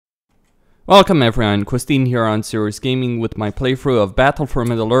Welcome everyone, Costin here on Serious Gaming with my playthrough of Battle for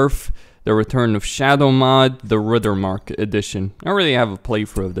Middle-earth, the Return of Shadow mod, the Rittermark edition. I don't really have a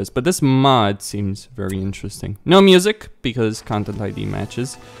playthrough of this, but this mod seems very interesting. No music, because Content ID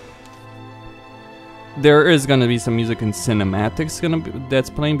matches. There is gonna be some music in cinematics that's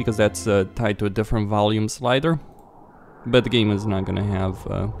playing, because that's tied to a different volume slider. But the game is not gonna have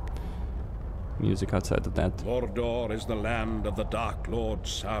music outside of that. Mordor is the land of the Dark Lord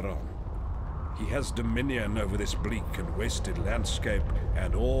Sauron. He has dominion over this bleak and wasted landscape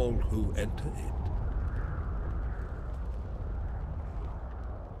and all who enter it.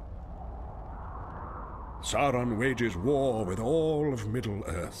 Sauron wages war with all of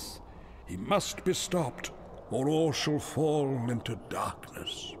Middle-earth. He must be stopped, or all shall fall into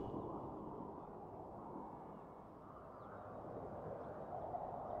darkness.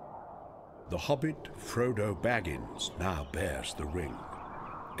 The hobbit Frodo Baggins now bears the ring,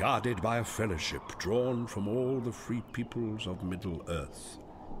 guarded by a fellowship drawn from all the free peoples of Middle-earth.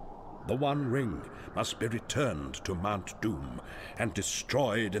 The One Ring must be returned to Mount Doom and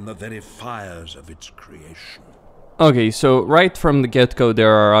destroyed in the very fires of its creation. Okay, so right from the get-go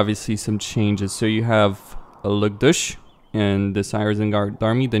there are obviously some changes. So you have Lugdush and the Isengard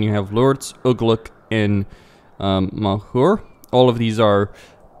army, then you have Lords, Ugluk, and Malhur. All of these are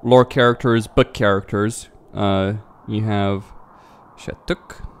lore characters, book characters. You have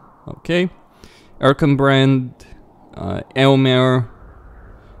Shattuk, okay, Erkenbrand, Elmer.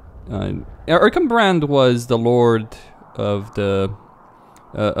 Erkenbrand was the lord of the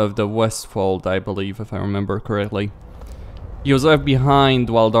Westfold, I believe, if I remember correctly. He was left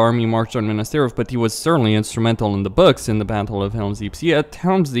behind while the army marched on Minas Tirith, but he was certainly instrumental in the books in the Battle of Helm's Deep. See, at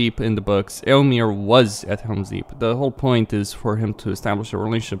Helm's Deep in the books, Elmir was at Helm's Deep. The whole point is for him to establish a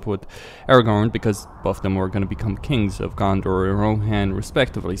relationship with Aragorn, because both of them were going to become kings of Gondor and Rohan,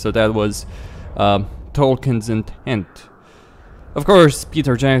 respectively. So that was Tolkien's intent. Of course,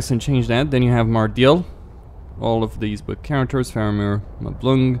 Peter Jackson changed that. Then you have Mardil, all of these book characters, Faramir,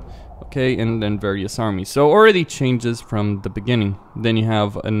 Mablung, okay, and then various armies. So already changes from the beginning. Then you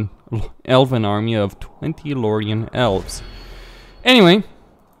have an elven army of 20 Lorien elves. Anyway,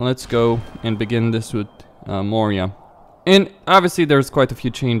 let's go and begin this with Moria. And obviously there's quite a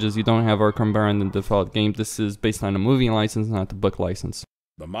few changes. You don't have Erkenbrand in the default game. This is based on a movie license, not the book license.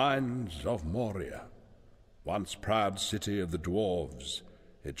 The mines of Moria, once proud city of the dwarves,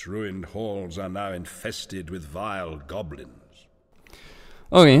 its ruined halls are now infested with vile goblins.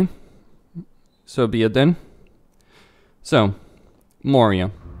 Okay. So be it then. So,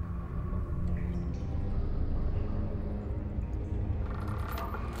 Moria.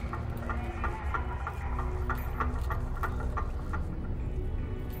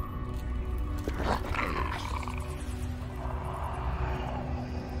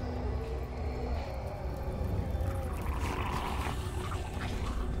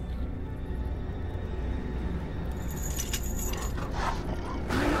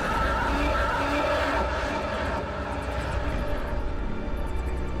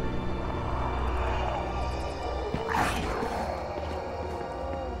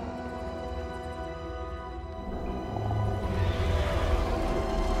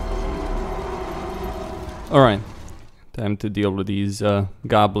 Alright, time to deal with these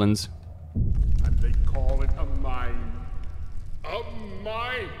goblins. And they call it a mine. A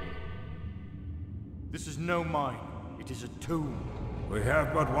mine! This is no mine. It is a tomb. We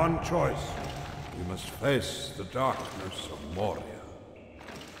have but one choice. We must face the darkness of Moria.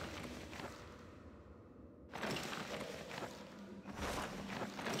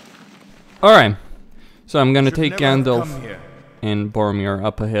 Alright, so I'm gonna take Gandalf and Boromir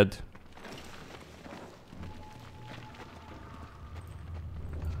up ahead.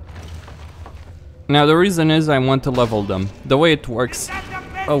 Now the reason is I want to level them. The way it works,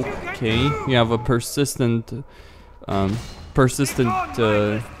 okay, you have a persistent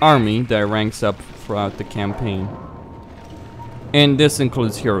army that ranks up throughout the campaign. And this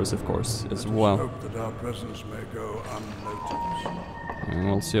includes heroes, of course, as well. Hope that our presence may go unnoticed. And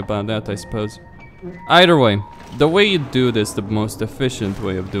we'll see about that, I suppose. Either way, the way you do this, the most efficient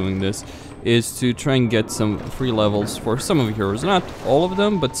way of doing this, is to try and get some free levels for some of your heroes. Not all of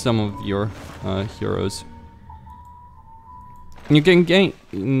them, but some of your heroes. You can gain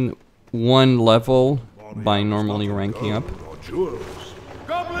one level by normally ranking up.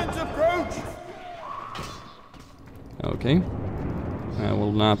 Goblins approach! Okay, that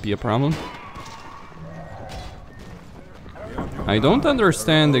will not be a problem. I don't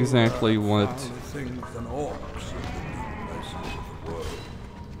understand exactly what...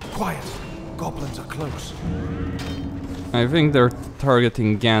 Quiet! Goblins are close. I think they're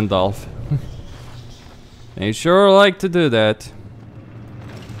targeting Gandalf. They sure like to do that.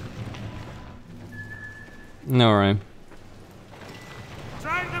 Alright.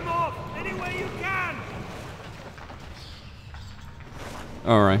 Drive them off any way you can.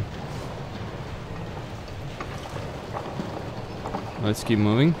 Alright. Let's keep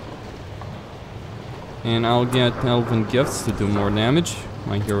moving. And I'll get Elven Gifts to do more damage.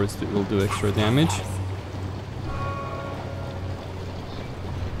 My heroes will do extra damage.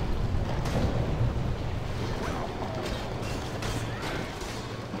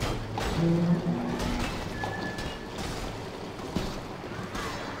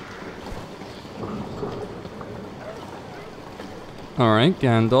 Alright,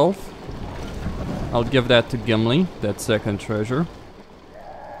 Gandalf. I'll give that to Gimli, that second treasure.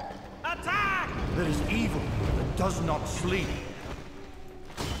 Attack! There is evil that does not sleep.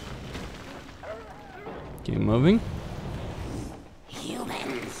 Keep moving.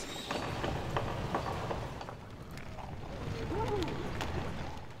 Humans.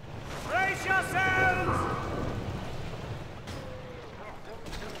 Brace yourselves!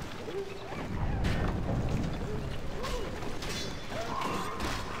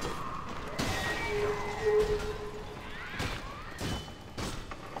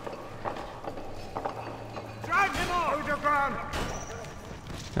 Drive him off! Hold your ground!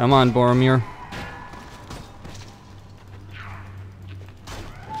 Come on, Boromir.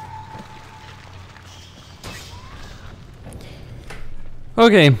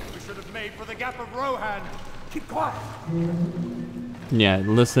 Okay. We should have made for the gap of Rohan. Keep quiet. Yeah,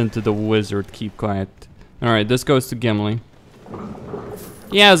 listen to the wizard, keep quiet. Alright, this goes to Gimli.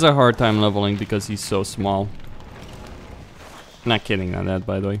 He has a hard time leveling because he's so small. Not kidding on that,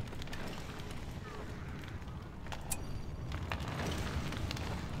 by the way.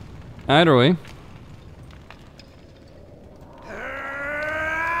 Either way.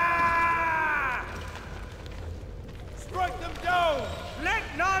 Strike them down! Let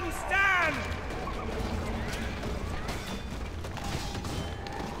none stand!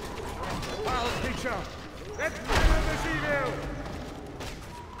 Foul creature! Let none deceive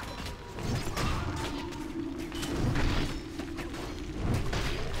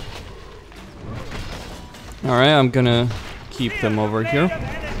you! Alright, I'm gonna keep them over here.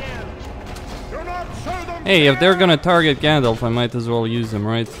 Do not show them Hey, if they're gonna target Gandalf, I might as well use them,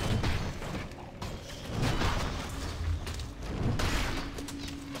 right?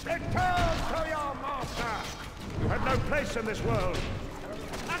 return to your master! You have no place in this world.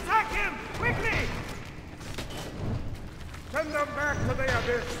 Attack him! Quickly! Send them back to the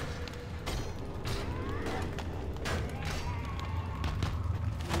abyss.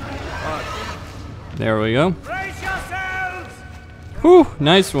 There we go. Brace yourselves! Whew,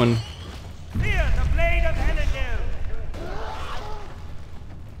 nice one. Fear the blade of Elendil!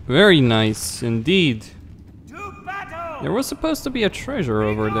 Very nice, indeed. To battle! There was supposed to be a treasure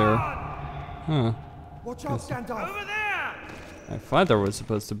over there. Huh. Watch out, Gandalf! Over there! I thought there was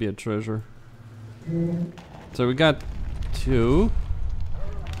supposed to be a treasure. So we got 2.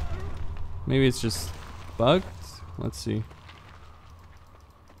 Maybe it's just bugged? Let's see.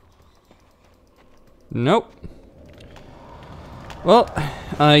 Nope. Well,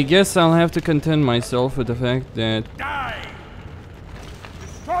 I guess I'll have to content myself with the fact that Die!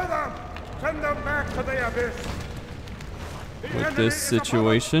 Destroy them! Send them back to the abyss! The with enemy this is upon us.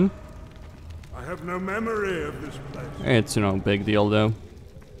 situation, I have no memory of this place. it's no big deal though.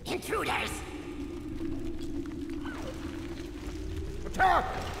 Intruders. Attack!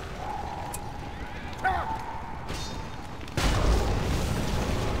 Attack!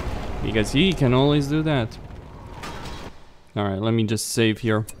 Because he can always do that. Alright, let me just save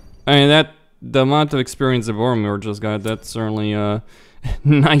here. I mean, the amount of experience that Boromir just got, that's certainly a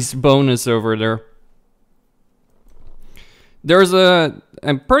nice bonus over there.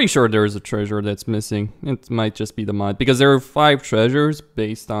 I'm pretty sure there's a treasure that's missing. It might just be the mod, because there are 5 treasures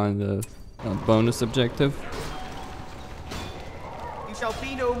based on the bonus objective. You shall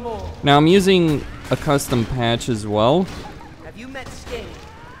be no more. Now I'm using a custom patch as well. Have you met Sting?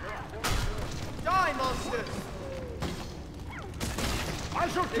 Die, monsters! I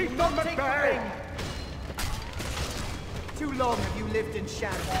shall They keep will them not at take the bay! ring. Too long have you lived in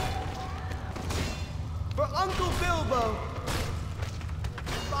shadow. For Uncle Bilbo,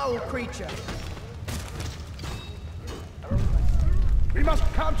 foul creature. We must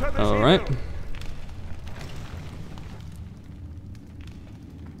counter this Alright. evil.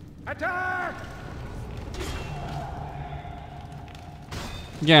 Attack!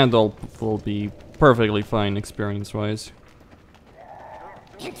 Gandalf will be perfectly fine experience-wise.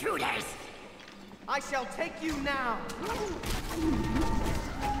 Intruders. I shall take you now.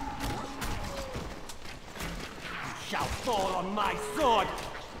 shall fall on my sword.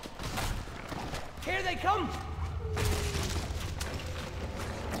 Here they come.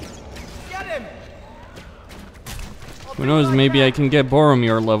 Get him. Who knows, maybe I can get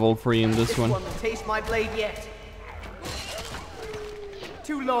Boromir level free in this one. Will taste my blade yet.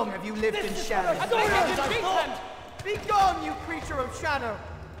 Too long have you lived in shadow. Be gone, you creature of shadow.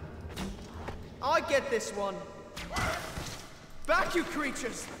 I get this one. Back, you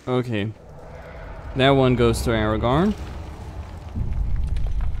creatures. Okay. That one goes to Aragorn.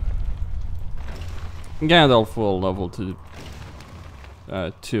 Gandalf will level to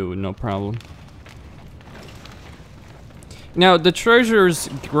 2, no problem. Now, the treasures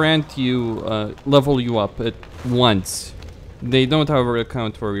grant you, level you up at once. They don't, however,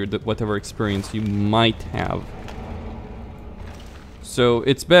 account for your, whatever experience you might have. So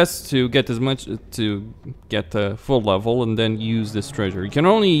it's best to get as much to get a full level and then use this treasure. You can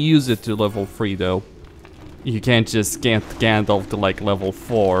only use it to level 3 though. You can't just get Gandalf to like level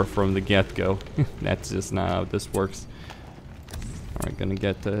 4 from the get-go. That's just not how this works. Alright, gonna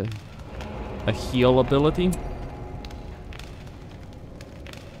get a heal ability.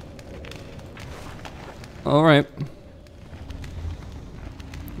 Alright.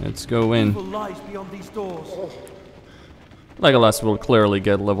 Let's go in. Evil lies beyond these doors. Legolas will clearly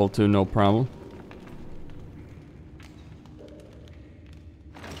get level 2, no problem.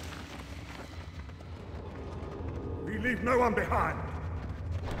 We leave no one behind.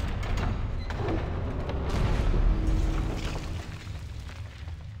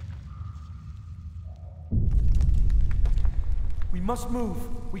 We must move.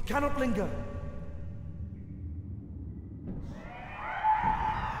 We cannot linger.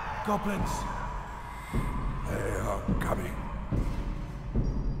 Goblins. They are coming.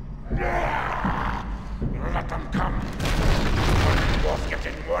 Let them come. One was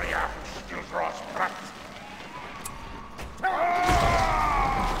getting Moria still draws breath.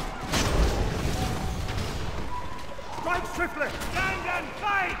 Strike swiftly! Stand and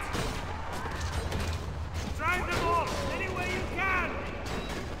fight! Drive them off any way you can!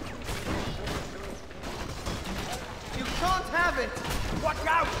 You can't have it! Watch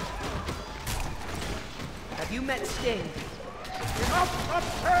out! Have you met Sting? Enough of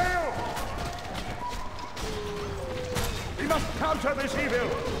tale! We must counter this evil!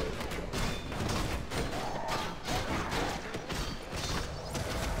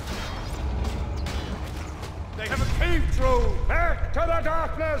 They have a cave troll! Back to the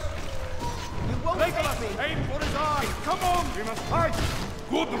darkness! You won't take me! Aim for his eyes! Come on! We must fight!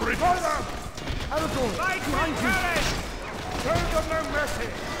 Good riddance! Aragorn! Fight behind you! Show them no mercy!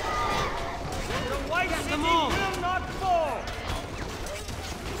 The White City will not fall!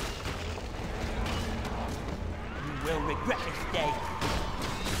 You will regret this day.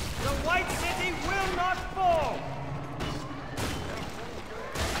 The White City will not fall!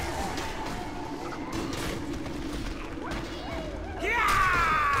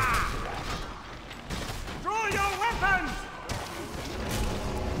 Yeah! Draw your weapons!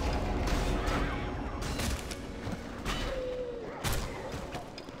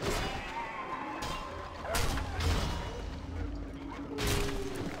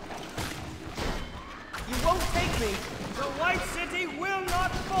 You won't take me! The White City will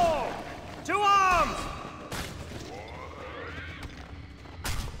not fall! To arms!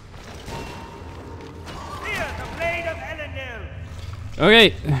 Here, the blade of Elendil!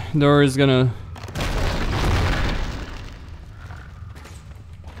 Okay, door is gonna...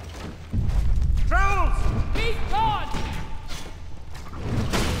 Trolls! He's gone!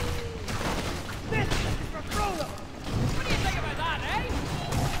 This is for Frodo! What do you think about that, eh?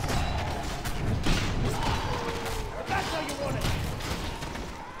 That's how you want it!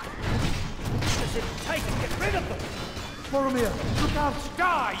 Does it take to get rid of them? Boromir, look out!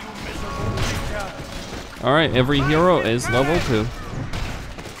 Die, you miserable creature! Alright, every hero is level 2.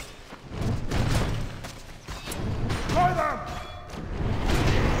 Try them!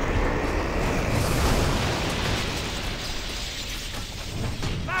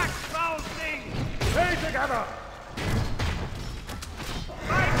 Back, foul thing! Stay together!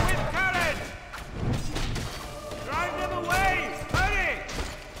 Fight with courage! Drive them away! Hurry!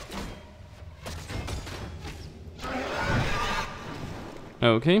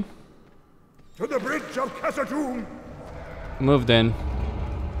 Okay, To the bridge of Khazad-dûm! move then.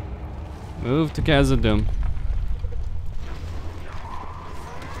 Move to Khazad-dûm.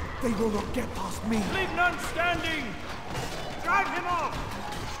 They will not get past me! Leave none standing! Drive him off!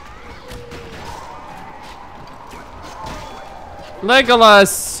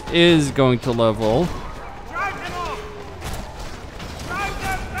 Legolas is going to level, Drive him off! Drive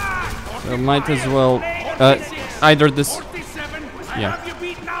them back! so might as well... either this. 47. Yeah. Have you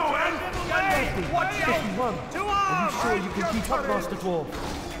beat now, man? Watch out! To Are you arms! sure you can keep up, Master Dwarf?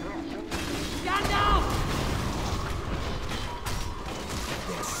 Stand down!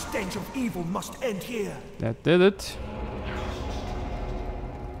 The stench of evil must end here. That did it.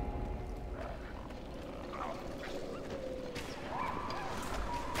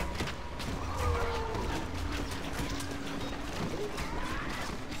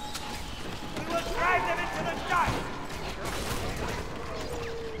 We will drive them into the dust!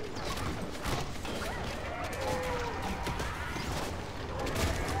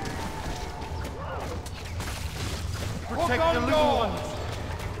 Protect the little ones.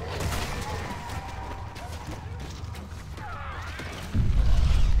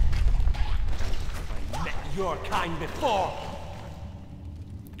 I met your kind before.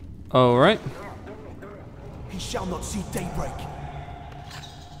 All right. He shall not see daybreak.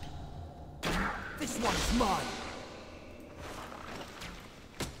 This one is mine.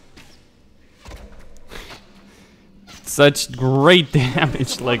 Such great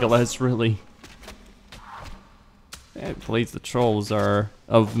damage, Legolas, really. At least the trolls are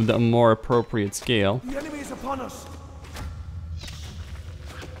of the more appropriate scale. The enemy is upon us.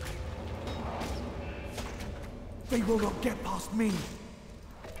 They will not get past me.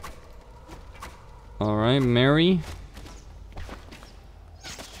 Alright, Mary.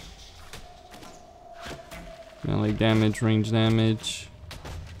 Melee damage, range damage.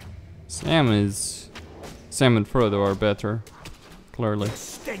 Sam and Frodo are better. Clearly. The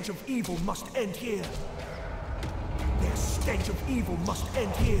stench of evil must end here. Their stench of evil must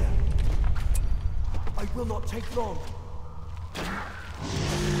end here. I will not take long.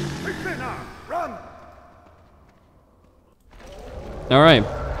 Quickly now! Run! Alright.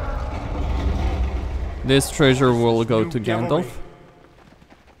 This treasure will go to Gandalf.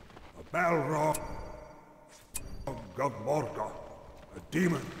 A Balrog of Morgoth, a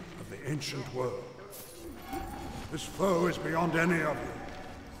demon of the ancient world. This foe is beyond any of you.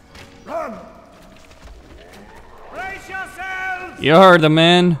 Run! Brace yourselves! You heard the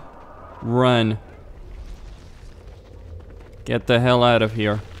man. Run. Get the hell out of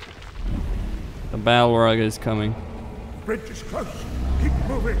here. The Balrog is coming. Bridge is close. Keep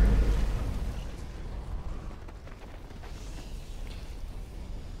moving.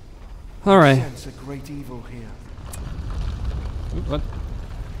 Alright. Sense a great evil here. What?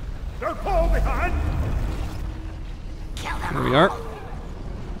 Don't fall behind! Here we are.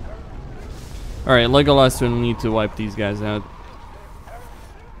 Alright, Legolas will need to wipe these guys out.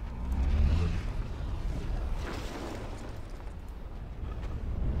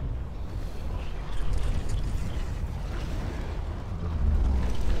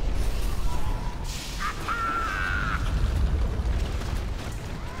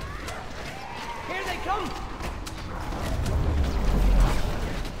 Here they come!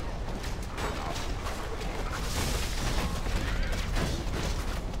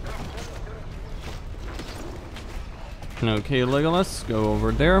 Okay, Legolas, go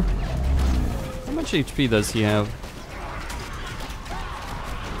over there. How much HP does he have?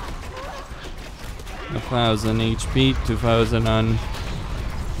 1,000 HP, 2,000 on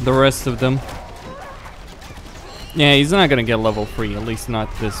the rest of them. Yeah, he's not gonna get level 3, at least not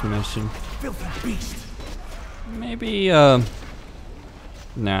this mission. Filthy beast. Maybe, nah,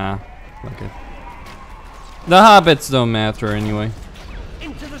 fuck it. The hobbits don't matter anyway.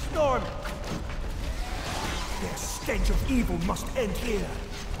 Into the storm. Their stench of evil must end here.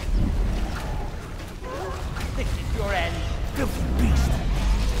 This is your end. Filthy beast.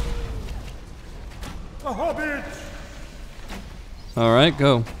 The hobbits! Alright,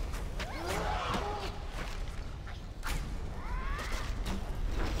 go.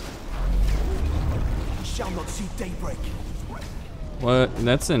 He shall not see daybreak. What?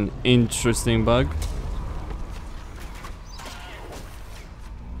 That's an interesting bug.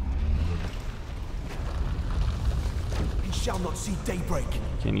 He shall not see daybreak.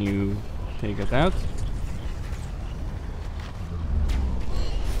 Can you take it out?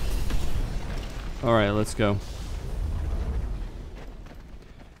 Alright, let's go.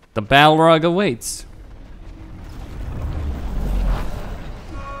 The Balrog awaits.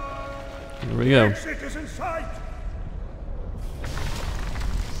 Here we go. Exit is in sight!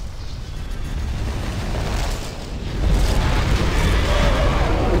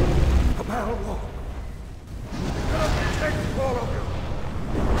 The Balrog. Take all of you!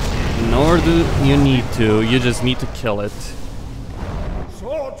 Nor do you need to, you just need to kill it.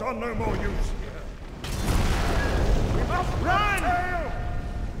 Swords are no more use here. We must run!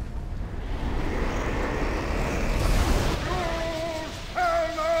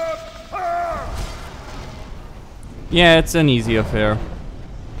 Yeah, it's an easy affair.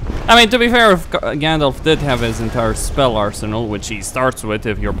 I mean, to be fair, if Gandalf did have his entire spell arsenal, which he starts with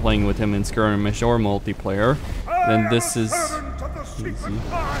if you're playing with him in skirmish or multiplayer, then this is easy.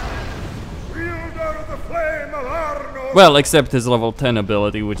 Well, except his level 10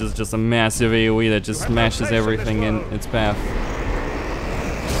 ability, which is just a massive AoE that just smashes everything in its path.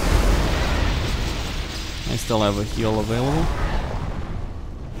 I still have a heal available.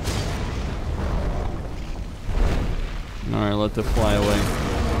 Alright, let it fly away.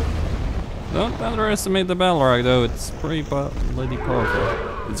 Don't underestimate the Balrog though, it's pretty bloody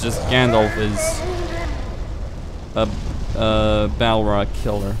powerful. It's just Gandalf is a Balrog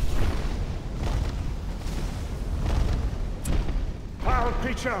killer. Foul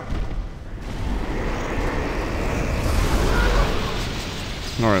creature!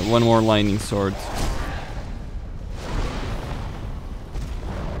 Alright, one more lightning sword.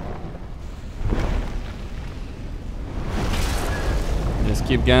 Just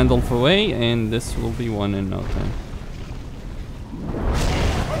keep Gandalf away, and this will be one in no time.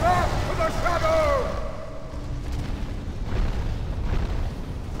 For the shadow!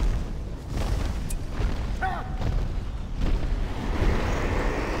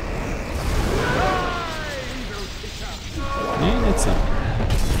 And it's up.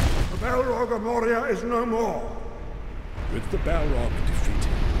 The Balrog of Moria is no more. With the Balrog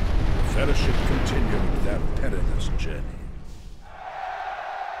defeated, the Fellowship continued their perilous journey.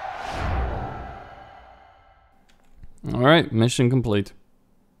 Alright, mission complete.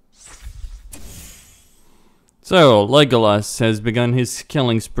 So, Legolas has begun his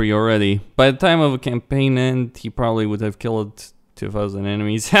killing spree already. By the time of a campaign end, he probably would have killed 2,000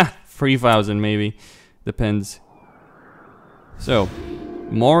 enemies. 3,000 maybe. Depends. So,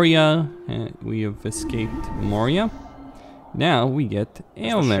 Moria. We have escaped Moria. Now we get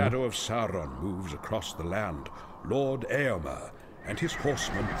Éomer. The shadow of Sauron moves across the land. Lord Éomer and his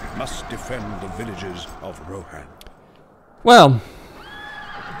horsemen must defend the villages of Rohan. Well,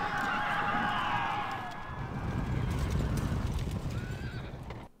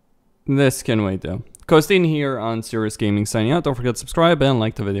 this can wait though. Costin here on Serious Gaming signing out. Don't forget to subscribe and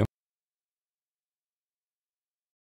like the video.